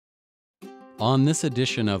On this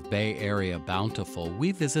edition of Bay Area Bountiful,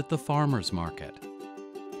 we visit the farmers market.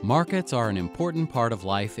 Markets are an important part of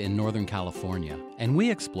life in Northern California, and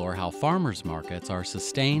we explore how farmers markets are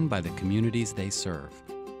sustained by the communities they serve.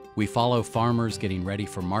 We follow farmers getting ready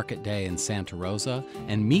for Market Day in Santa Rosa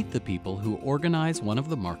and meet the people who organize one of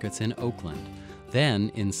the markets in Oakland.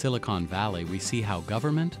 Then, in Silicon Valley, we see how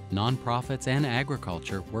government, nonprofits, and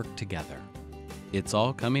agriculture work together. It's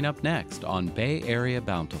all coming up next on Bay Area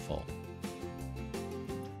Bountiful.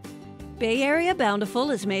 Bay Area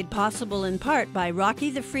Bountiful is made possible in part by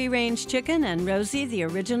Rocky the free-range chicken and Rosie the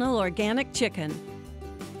original organic chicken.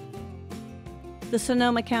 The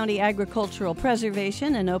Sonoma County Agricultural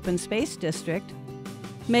Preservation and Open Space District,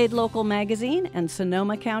 Made Local Magazine, and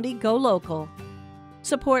Sonoma County Go Local.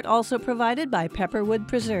 Support also provided by Pepperwood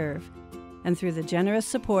Preserve and through the generous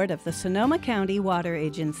support of the Sonoma County Water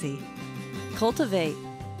Agency. Cultivate,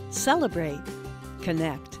 celebrate,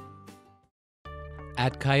 connect.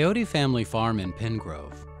 At Coyote Family Farm in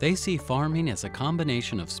Pingrove, they see farming as a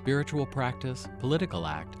combination of spiritual practice, political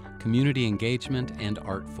act, community engagement, and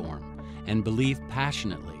art form, and believe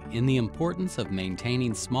passionately in the importance of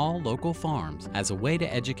maintaining small local farms as a way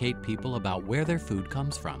to educate people about where their food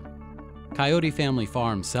comes from. Coyote Family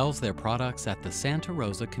Farm sells their products at the Santa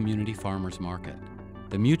Rosa Community Farmers Market.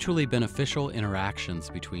 The mutually beneficial interactions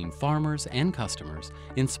between farmers and customers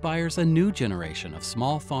inspires a new generation of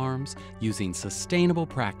small farms using sustainable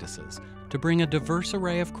practices to bring a diverse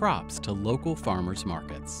array of crops to local farmers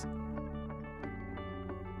markets.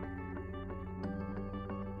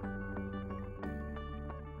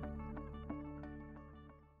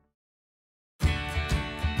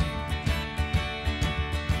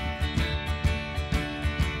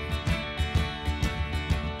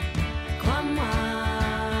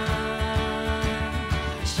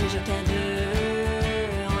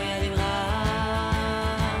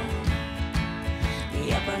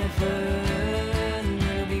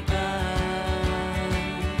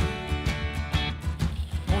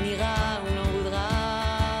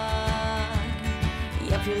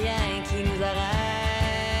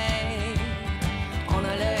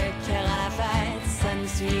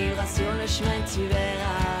 Sur le chemin tu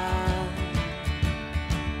verras,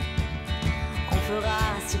 on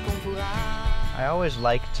fera ce qu'on pourra. I always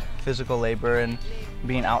liked physical labor and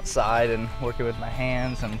being outside and working with my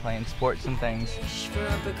hands and playing sports and things.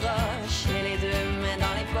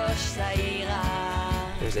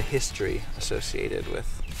 There's a history associated with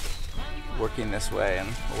working this way and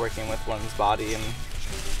working with one's body and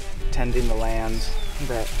tending the land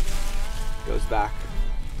that goes back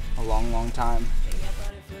a long, long time.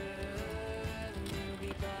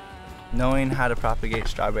 Knowing how to propagate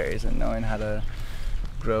strawberries and knowing how to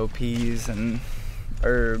grow peas and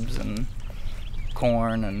herbs and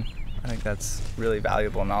corn, and I think that's really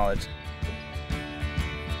valuable knowledge.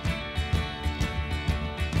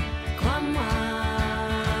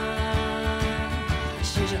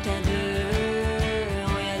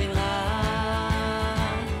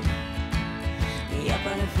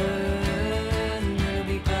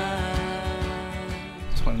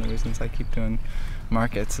 It's one of the reasons I keep doing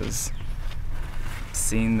markets is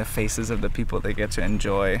seeing the faces of the people that get to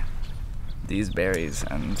enjoy these berries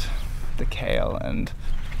and the kale, and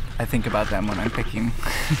I think about them when I'm picking,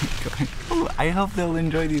 going, oh, I hope they'll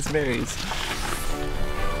enjoy these berries.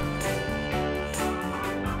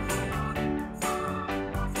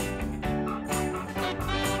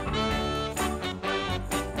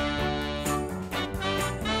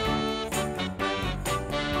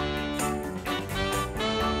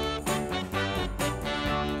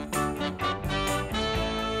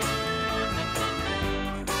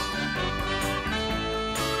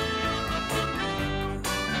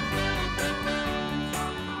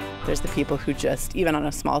 There's the people who just, even on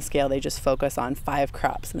a small scale, they just focus on 5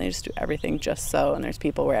 crops and they just do everything just so. And there's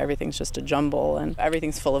people where everything's just a jumble and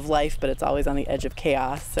everything's full of life, but it's always on the edge of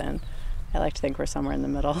chaos. And I like to think we're somewhere in the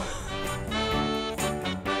middle.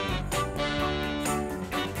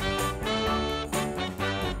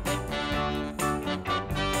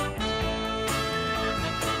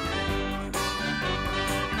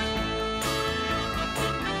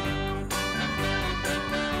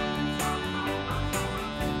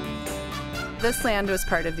 This land was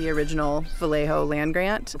part of the original Vallejo land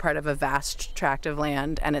grant, part of a vast tract of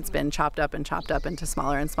land, and it's been chopped up into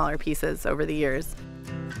smaller and smaller pieces over the years.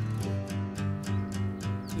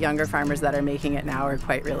 Younger farmers that are making it now are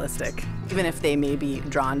quite realistic. Even if they may be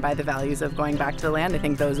drawn by the values of going back to the land, I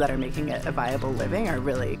think those that are making it a viable living are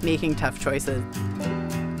really making tough choices.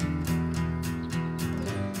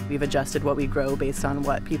 We've adjusted what we grow based on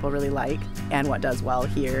what people really like and what does well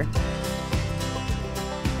here.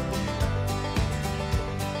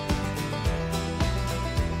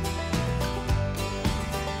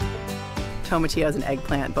 tomatillos and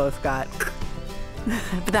eggplant both got,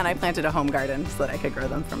 but then I planted a home garden so that I could grow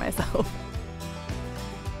them for myself.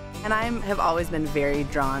 And I have always been very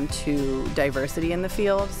drawn to diversity in the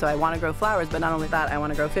field. So I want to grow flowers, but not only that, I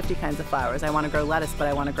want to grow 50 kinds of flowers. I want to grow lettuce, but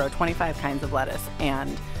I want to grow 25 kinds of lettuce.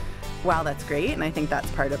 And while that's great, and I think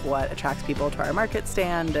that's part of what attracts people to our market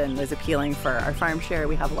stand and is appealing for our farm share,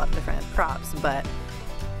 we have a lot of different crops, but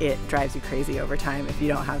it drives you crazy over time if you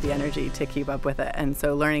don't have the energy to keep up with it. And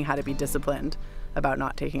so learning how to be disciplined about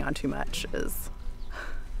not taking on too much is,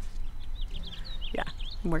 yeah,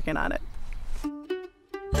 I'm working on it.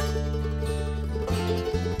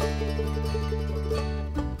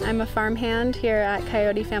 I'm a farmhand here at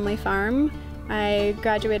Coyote Family Farm. I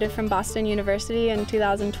graduated from Boston University in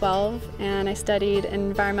 2012 and I studied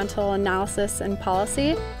environmental analysis and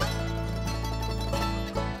policy.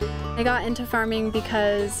 I got into farming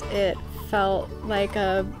because it felt like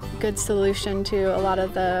a good solution to a lot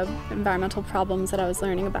of the environmental problems that I was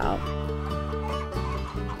learning about.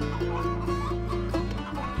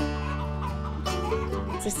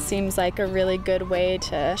 It just seems like a really good way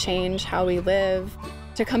to change how we live,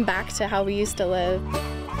 to come back to how we used to live.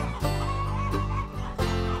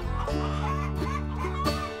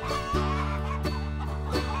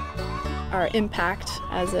 Our impact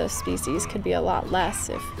as a species could be a lot less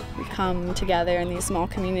if we come together in these small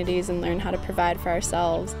communities and learn how to provide for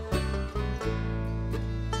ourselves.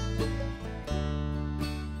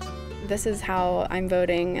 This is how I'm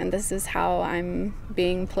voting, and this is how I'm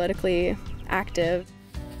being politically active.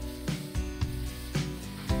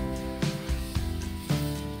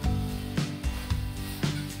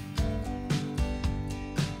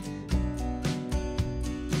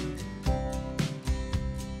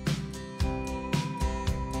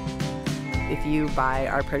 If you buy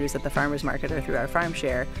our produce at the farmer's market or through our farm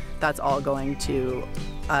share, that's all going to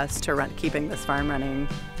us to run, keeping this farm running,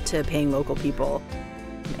 to paying local people.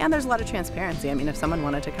 And there's a lot of transparency. I mean, if someone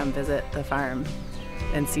wanted to come visit the farm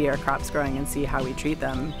and see our crops growing and see how we treat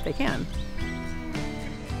them, they can.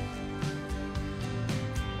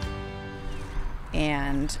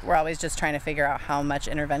 And we're always just trying to figure out how much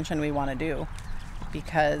intervention we want to do.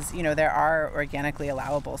 Because, you know, there are organically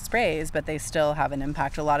allowable sprays, but they still have an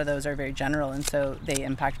impact. A lot of those are very general, and so they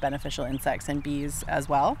impact beneficial insects and bees as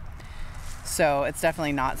well. So it's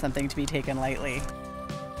definitely not something to be taken lightly.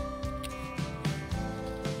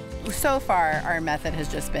 So far, our method has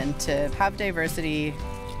just been to have diversity,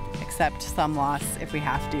 accept some loss if we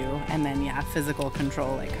have to, and then, yeah, physical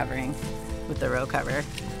control, like covering with the row cover.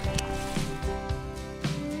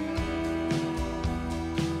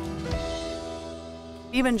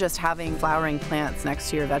 Even just having flowering plants next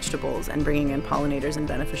to your vegetables and bringing in pollinators and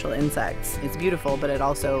beneficial insects, it's beautiful, but it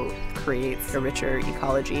also creates a richer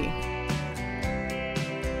ecology.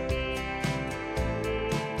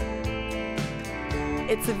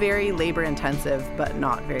 It's a very labor-intensive, but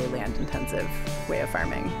not very land-intensive way of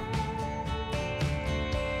farming.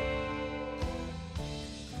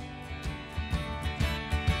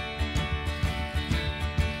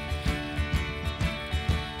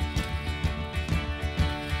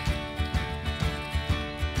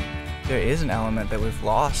 There is an element that we've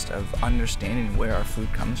lost of understanding where our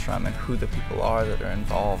food comes from and who the people are that are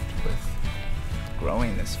involved with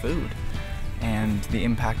growing this food and the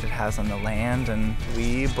impact it has on the land. And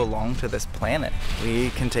we belong to this planet. We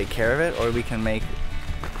can take care of it, or we can make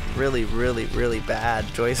really, really, really bad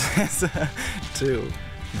choices too.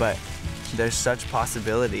 But there's such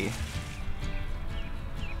possibility.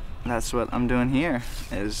 That's what I'm doing here,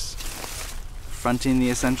 is fronting the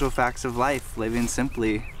essential facts of life, living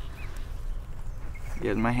simply.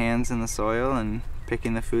 Getting my hands in the soil and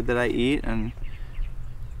picking the food that I eat and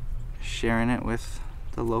sharing it with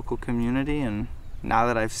the local community. And now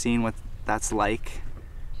that I've seen what that's like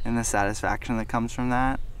and the satisfaction that comes from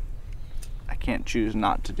that, I can't choose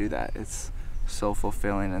not to do that. It's so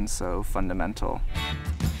fulfilling and so fundamental.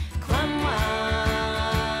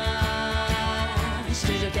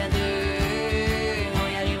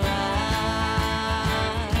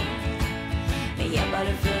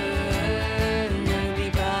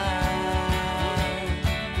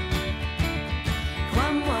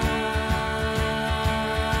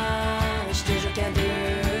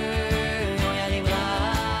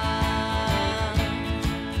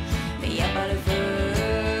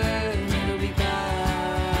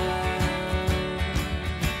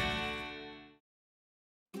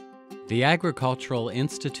 The Agricultural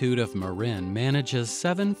Institute of Marin manages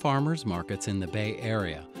 7 farmers markets in the Bay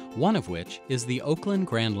Area, one of which is the Oakland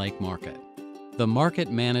Grand Lake Market. The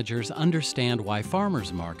market managers understand why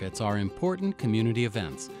farmers markets are important community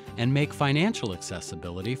events and make financial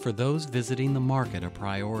accessibility for those visiting the market a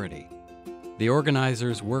priority. The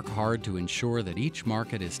organizers work hard to ensure that each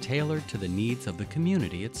market is tailored to the needs of the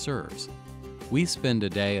community it serves. We spend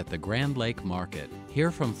a day at the Grand Lake Market,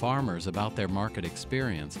 hear from farmers about their market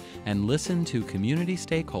experience, and listen to community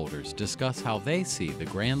stakeholders discuss how they see the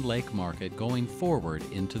Grand Lake Market going forward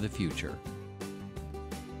into the future.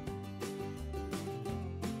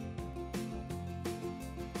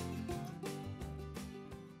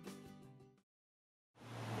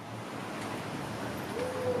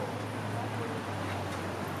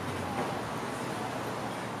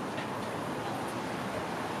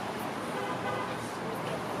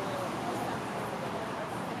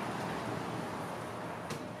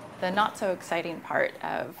 The not so exciting part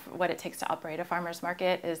of what it takes to operate a farmer's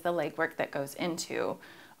market is the legwork that goes into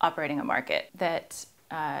operating a market that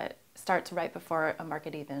starts right before a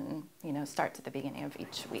market even starts at the beginning of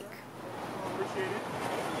each week. Appreciate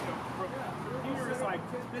it. Here is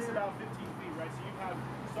like this about 15 feet, right? So you have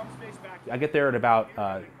some space back. I get there at about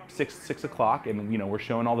 6 o'clock, and we're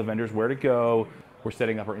showing all the vendors where to go. We're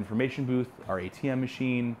setting up our information booth, our ATM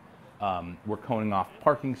machine. We're coning off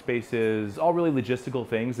parking spaces, all really logistical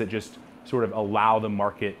things that just sort of allow the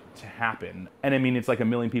market to happen. And I mean, it's like a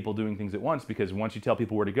million people doing things at once, because once you tell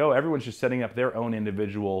people where to go, everyone's just setting up their own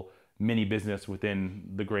individual mini business within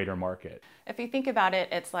the greater market. If you think about it,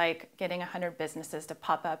 it's like getting 100 businesses to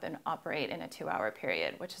pop up and operate in a 2-hour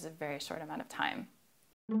period, which is a very short amount of time.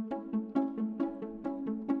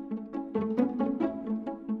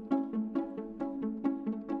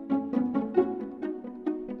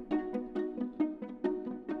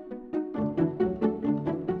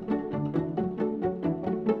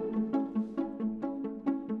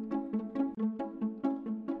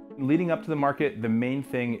 Leading up to the market, the main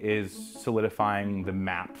thing is solidifying the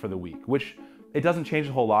map for the week, which it doesn't change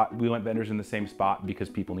a whole lot. We want vendors in the same spot because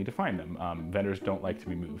people need to find them. Vendors don't like to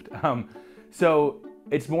be moved. So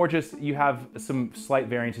it's more just you have some slight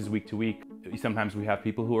variances week to week. Sometimes we have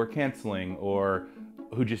people who are canceling or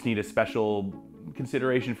who just need a special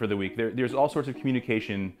consideration for the week. There's all sorts of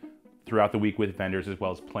communication throughout the week with vendors, as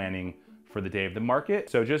well as planning for the day of the market.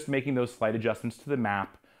 So just making those slight adjustments to the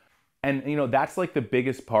map. And that's like the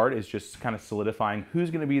biggest part, is just kind of solidifying who's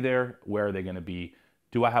going to be there, where are they going to be,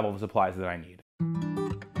 do I have all the supplies that I need?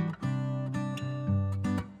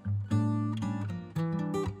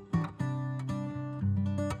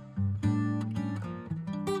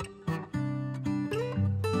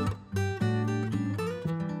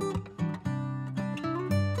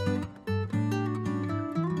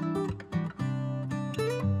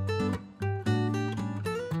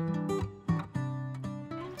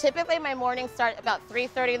 Typically my mornings start about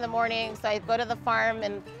 3:30 in the morning, so I go to the farm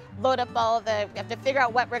and load up all of we have to figure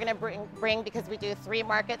out what we're going to bring because we do 3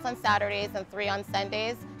 markets on Saturdays and 3 on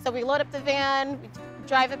Sundays. So we load up the van, we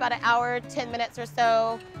drive about an hour, 10 minutes or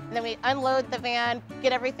so, and then we unload the van,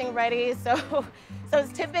 get everything ready. So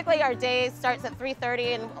it's typically our day starts at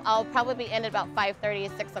 3:30 and I'll probably be in at about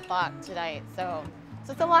 5:30, 6 o'clock tonight. So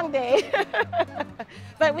it's a long day.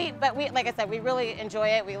 but we, like I said, we really enjoy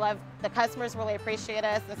it. We love, the customers really appreciate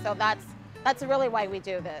us, and so that's really why we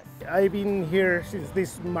do this. I've been here since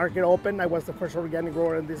this market opened. I was the first organic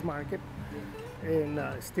grower in this market, and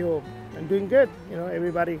still I'm doing good.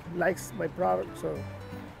 Everybody likes my product, so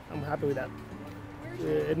I'm happy with that.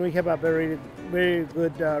 And we have a very, very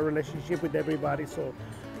good relationship with everybody. So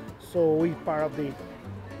we part of the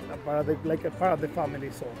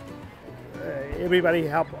family. So everybody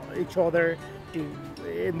help each other.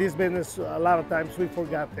 In this business, a lot of times we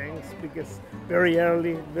forget things because very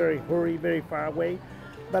early, very hurry, very far away.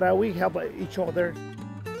 But we help each other.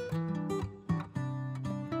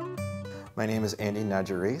 My name is Andy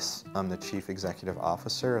Najaris. I'm the Chief Executive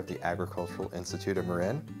Officer of the Agricultural Institute of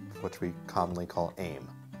Marin, which we commonly call AIM.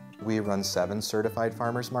 We run 7 certified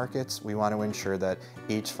farmers markets. We want to ensure that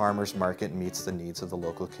each farmers market meets the needs of the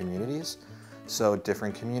local communities. So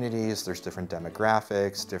different communities, there's different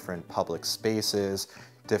demographics, different public spaces,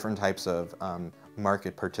 different types of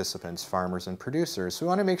market participants, farmers and producers. So we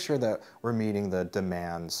want to make sure that we're meeting the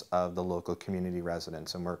demands of the local community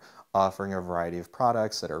residents, and we're offering a variety of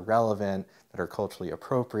products that are relevant, that are culturally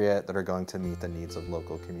appropriate, that are going to meet the needs of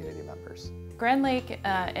local community members. Grand Lake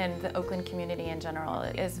and the Oakland community in general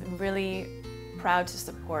is really proud to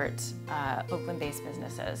support Oakland-based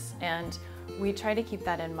businesses, and we try to keep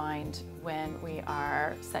that in mind when we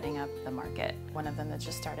are setting up the market. One of them that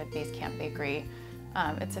just started, Base Camp Bakery.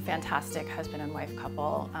 It's a fantastic husband and wife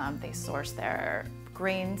couple. They source their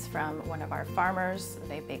grains from one of our farmers.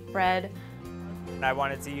 They bake bread. I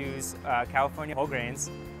wanted to use California whole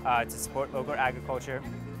grains to support local agriculture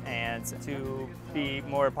and to be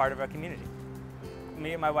more a part of our community.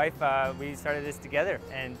 Me and my wife, we started this together,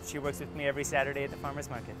 and she works with me every Saturday at the farmers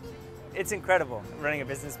market. It's incredible running a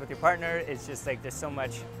business with your partner. It's just like there's so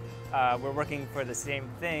much, we're working for the same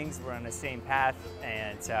things, we're on the same path,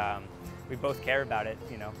 and we both care about it,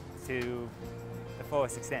 you know, to the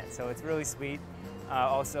fullest extent. So it's really sweet.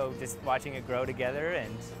 Also just watching it grow together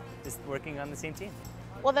and just working on the same team.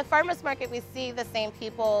 Well, the farmers market, we see the same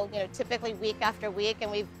people, you know, typically week after week,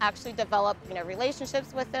 and we've actually developed, you know,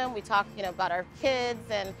 relationships with them. We talk, you know, about our kids,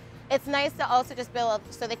 and it's nice to also just build up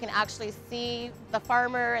so they can actually see the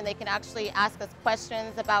farmer and they can actually ask us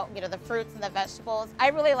questions about, you know, the fruits and the vegetables. I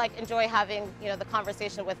really enjoy having, you know, the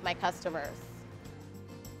conversation with my customers.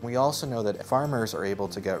 We also know that farmers are able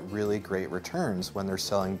to get really great returns when they're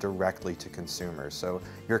selling directly to consumers. So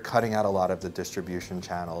you're cutting out a lot of the distribution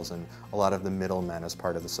channels and a lot of the middlemen as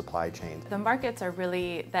part of the supply chain. The markets are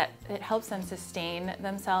really that it helps them sustain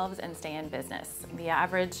themselves and stay in business. The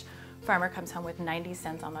average farmer comes home with 90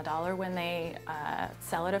 cents on the dollar when they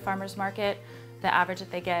sell at a farmer's market. The average that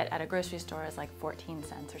they get at a grocery store is like 14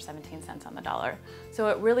 cents or 17 cents on the dollar. So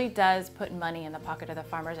it really does put money in the pocket of the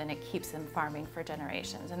farmers, and it keeps them farming for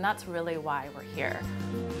generations. And that's really why we're here.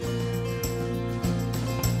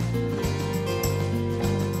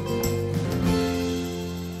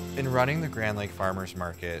 In running the Grand Lake Farmers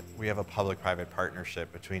Market, we have a public-private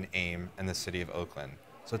partnership between AIM and the City of Oakland.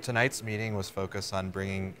 So tonight's meeting was focused on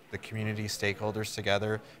bringing the community stakeholders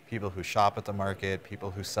together, people who shop at the market, people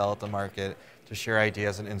who sell at the market, to share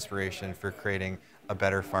ideas and inspiration for creating a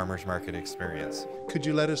better farmers market experience. Could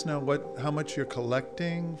you let us know how much you're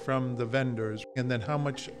collecting from the vendors, and then how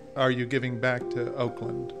much are you giving back to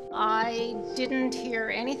Oakland? I didn't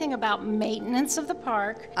hear anything about maintenance of the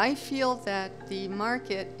park. I feel that the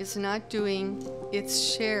market is not doing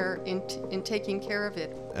its share in taking care of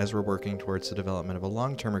it. As we're working towards the development of a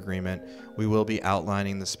long-term agreement, we will be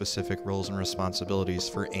outlining the specific roles and responsibilities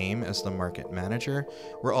for AIM as the market manager.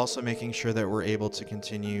 We're also making sure that we're able to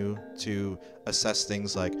continue to assess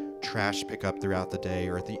things like trash pickup throughout the day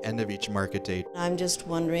or at the end of each market day. I'm just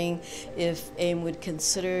wondering if AIM would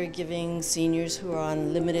consider giving seniors who are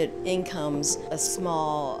on limited incomes a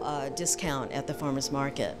small discount at the farmers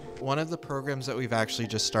market. One of the programs that we've actually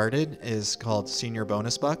just started is called Senior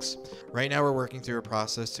Bonus Bucks. Right now we're working through a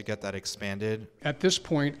process to get that expanded. At this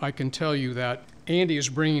point, I can tell you that Andy is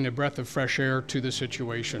bringing a breath of fresh air to the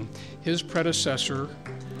situation. His predecessor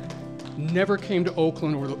never came to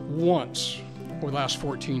Oakland once over the last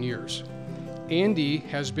 14 years. Andy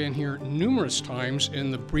has been here numerous times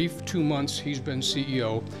in the brief 2 months he's been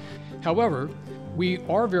CEO. However, we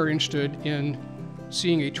are very interested in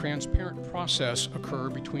seeing a transparent process occur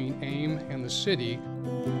between AIM and the city.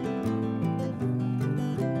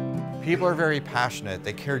 People are very passionate.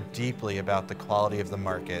 They care deeply about the quality of the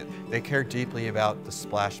market. They care deeply about the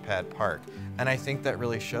Splash Pad Park. And I think that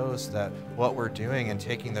really shows that what we're doing and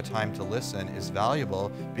taking the time to listen is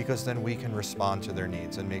valuable, because then we can respond to their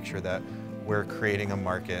needs and make sure that we're creating a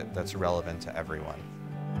market that's relevant to everyone.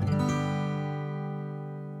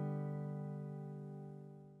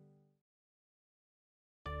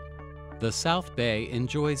 The South Bay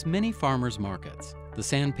enjoys many farmers markets. The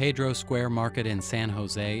San Pedro Square Market in San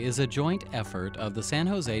Jose is a joint effort of the San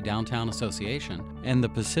Jose Downtown Association and the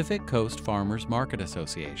Pacific Coast Farmers Market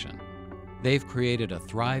Association. They've created a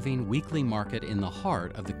thriving weekly market in the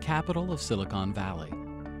heart of the capital of Silicon Valley.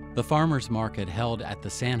 The farmers market held at the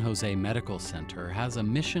San Jose Medical Center has a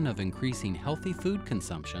mission of increasing healthy food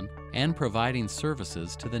consumption and providing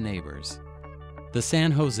services to the neighbors. The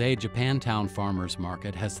San Jose Japantown Farmers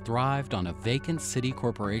Market has thrived on a vacant city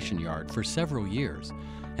corporation yard for several years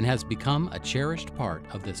and has become a cherished part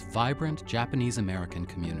of this vibrant Japanese-American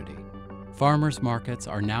community. Farmers markets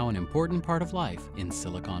are now an important part of life in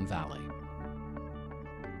Silicon Valley.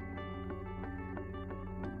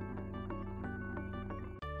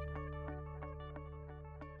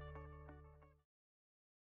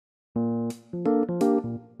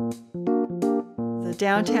 The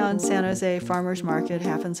downtown San Jose Farmers Market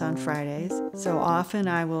happens on Fridays, so often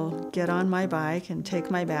I will get on my bike and take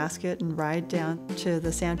my basket and ride down to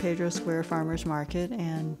the San Pedro Square Farmers Market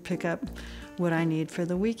and pick up what I need for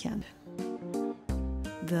the weekend.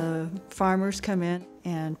 The farmers come in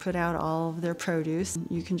and put out all of their produce.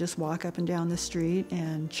 You can just walk up and down the street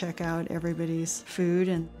and check out everybody's food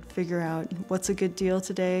and figure out what's a good deal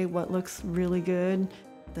today, what looks really good.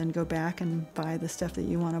 Then go back and buy the stuff that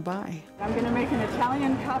you want to buy. I'm going to make an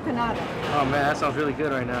Italian caponata. Oh man, that sounds really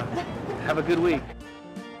good right now. Have a good week.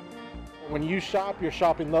 When you shop, you're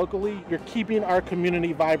shopping locally. You're keeping our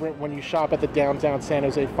community vibrant when you shop at the downtown San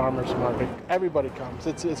Jose Farmers Market. Everybody comes.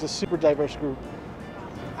 It's a super diverse group.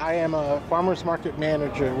 I am a farmers market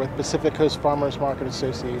manager with Pacific Coast Farmers Market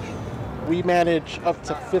Association. We manage up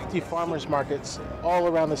to 50 farmers markets all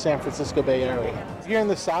around the San Francisco Bay Area. Here in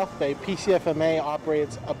the South Bay, PCFMA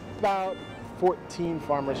operates about 14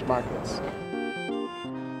 farmers markets.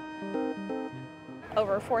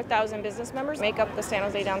 Over 4,000 business members make up the San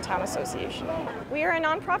Jose Downtown Association. We are a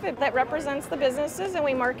nonprofit that represents the businesses, and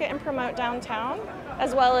we market and promote downtown,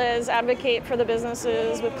 as well as advocate for the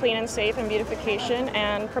businesses with clean and safe and beautification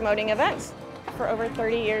and promoting events. For over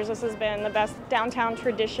 30 years, this has been the best downtown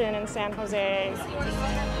tradition in San Jose.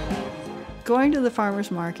 Going to the farmer's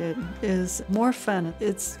market is more fun.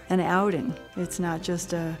 It's an outing. It's not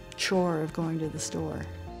just a chore of going to the store.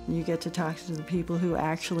 You get to talk to the people who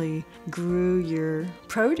actually grew your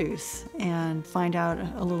produce and find out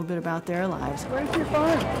a little bit about their lives. Where's your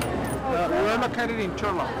farm? We're located in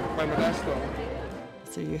Cholo, by Modesto.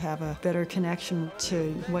 So you have a better connection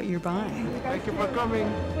to what you're buying. Thank you for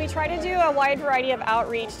coming. We try to do a wide variety of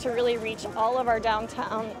outreach to really reach all of our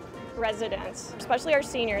downtown residents, especially our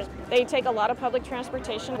seniors. They take a lot of public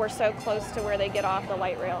transportation. We're so close to where they get off the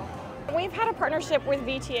light rail. We've had a partnership with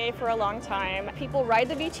VTA for a long time. People ride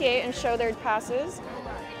the VTA and show their passes.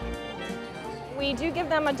 We do give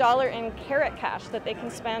them $1 in carrot cash that they can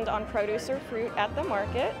spend on produce or fruit at the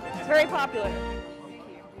market. It's very popular.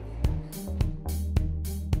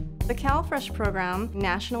 The CalFresh program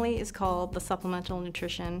nationally is called the Supplemental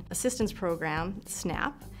Nutrition Assistance Program,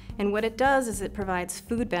 SNAP. And what it does is it provides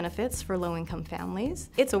food benefits for low-income families.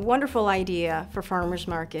 It's a wonderful idea for farmers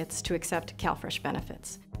markets to accept CalFresh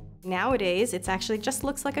benefits. Nowadays, it actually just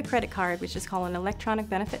looks like a credit card, which is called an electronic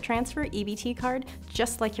benefit transfer, EBT card,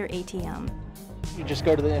 just like your ATM. You just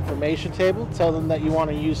go to the information table, tell them that you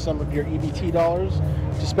want to use some of your EBT dollars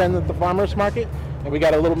to spend at the farmers market, and we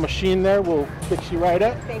got a little machine there. We'll fix you right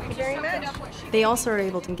up. Thank you very much. They also are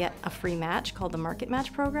able to get a free match called the Market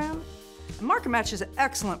Match program. The Market Match is an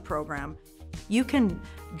excellent program. You can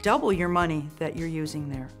double your money that you're using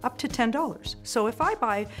there, up to $10. So if I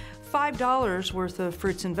buy $5 worth of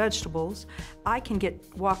fruits and vegetables, I can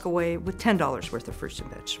walk away with $10 worth of fruits and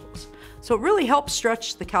vegetables. So it really helps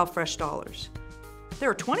stretch the CalFresh dollars. There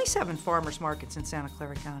are 27 farmers markets in Santa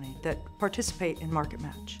Clara County that participate in Market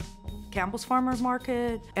Match. Campbell's Farmers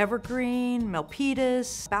Market, Evergreen,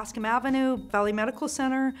 Milpitas, Bascom Avenue, Valley Medical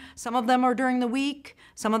Center. Some of them are during the week,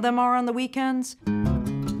 some of them are on the weekends.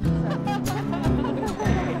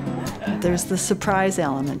 There's the surprise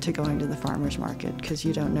element to going to the farmer's market because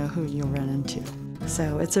you don't know who you'll run into.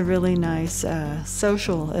 So it's a really nice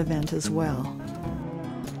social event as well.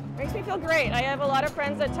 Makes me feel great. I have a lot of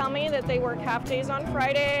friends that tell me that they work half days on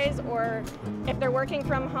Fridays, or if they're working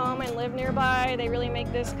from home and live nearby, they really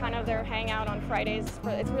make this kind of their hangout on Fridays.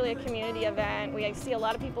 It's really a community event. We see a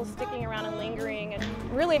lot of people sticking around and lingering. And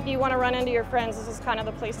really, if you want to run into your friends, this is kind of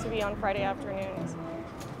the place to be on Friday afternoons.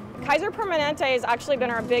 Kaiser Permanente has actually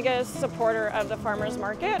been our biggest supporter of the farmers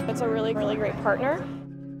market. It's a really, really great partner.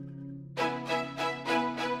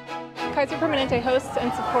 Kaiser Permanente hosts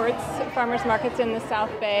and supports farmers markets in the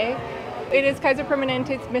South Bay. It is Kaiser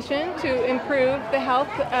Permanente's mission to improve the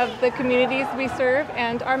health of the communities we serve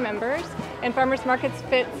and our members. And farmers markets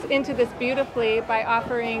fits into this beautifully by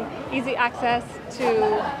offering easy access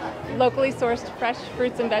to locally sourced fresh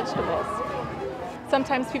fruits and vegetables.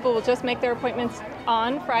 Sometimes people will just make their appointments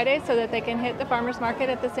on Friday so that they can hit the farmers market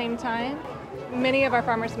at the same time. Many of our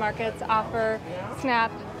farmers markets offer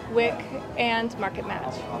SNAP, WIC, and Market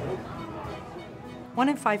Match. 1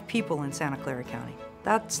 in 5 people in Santa Clara County.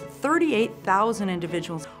 That's 38,000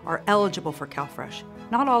 individuals are eligible for CalFresh.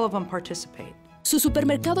 Not all of them participate. Su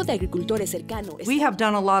supermercado de agricultores cercano. We have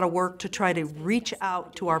done a lot of work to try to reach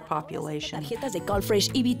out to our population.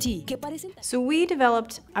 So we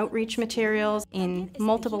developed outreach materials in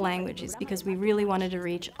multiple languages because we really wanted to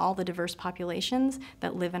reach all the diverse populations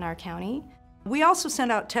that live in our county. We also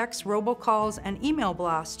send out texts, robocalls, and email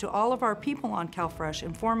blasts to all of our people on CalFresh,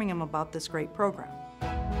 informing them about this great program.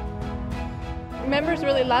 Members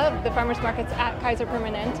really love the farmers markets at Kaiser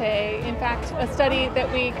Permanente. In fact, a study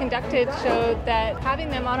that we conducted showed that having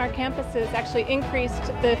them on our campuses actually increased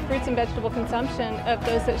the fruits and vegetable consumption of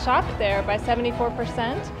those that shopped there by 74%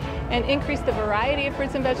 and increased the variety of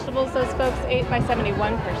fruits and vegetables those folks ate by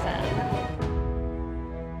 71%.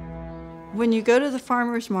 When you go to the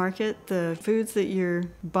farmer's market, the foods that you're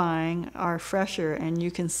buying are fresher and you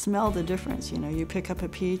can smell the difference. You know, you pick up a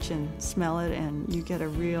peach and smell it and you get a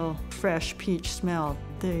real fresh peach smell.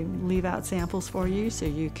 They leave out samples for you so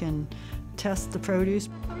you can test the produce.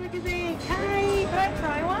 Look at the Hi, can I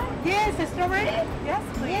try one? Yes, a strawberry? Yes,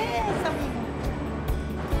 please. Yes, amigo.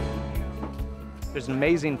 There's an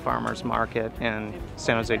amazing farmers market in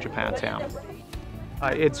San Jose, Japantown.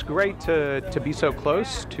 It's great to be so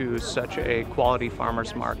close to such a quality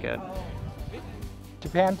farmers market.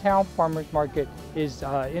 Japantown Farmers Market is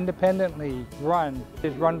independently run.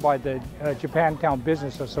 It's run by the Japantown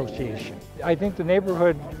Business Association. I think the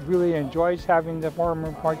neighborhood really enjoys having the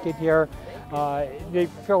farmers market here. They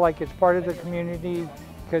feel like it's part of the community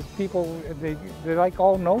because people, they like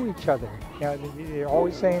all know each other. They're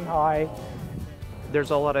always saying hi.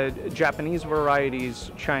 There's a lot of Japanese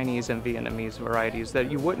varieties, Chinese and Vietnamese varieties that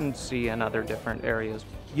you wouldn't see in other different areas.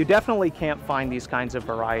 You definitely can't find these kinds of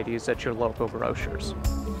varieties at your local grocers.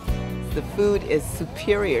 The food is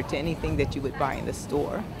superior to anything that you would buy in the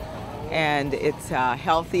store, and it's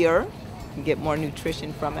healthier. You get more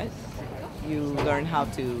nutrition from it. You learn how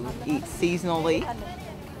to eat seasonally.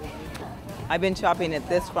 I've been shopping at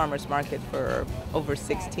this farmer's market for over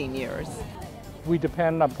 16 years. We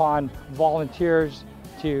depend upon volunteers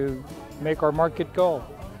to make our market go.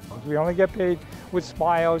 We only get paid with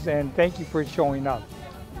smiles, and thank you for showing up.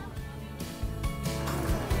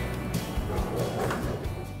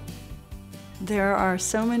 There are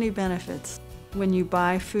so many benefits. When you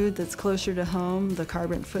buy food that's closer to home, the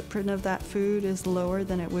carbon footprint of that food is lower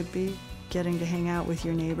than it would be. Getting to hang out with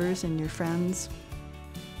your neighbors and your friends.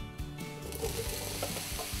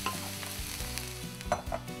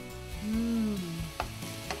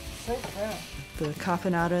 So good. The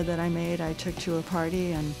caponata that I made, I took to a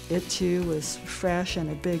party, and it too was fresh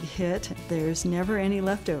and a big hit. There's never any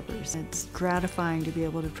leftovers. It's gratifying to be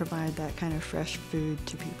able to provide that kind of fresh food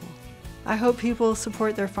to people. I hope people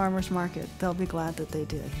support their farmers market. They'll be glad that they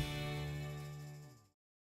did.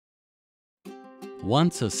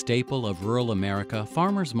 Once a staple of rural America,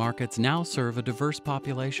 farmers markets now serve a diverse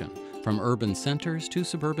population, from urban centers to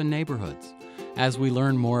suburban neighborhoods. As we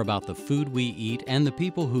learn more about the food we eat and the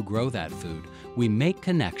people who grow that food, we make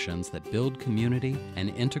connections that build community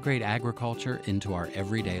and integrate agriculture into our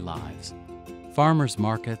everyday lives. Farmers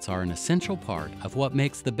markets are an essential part of what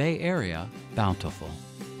makes the Bay Area bountiful.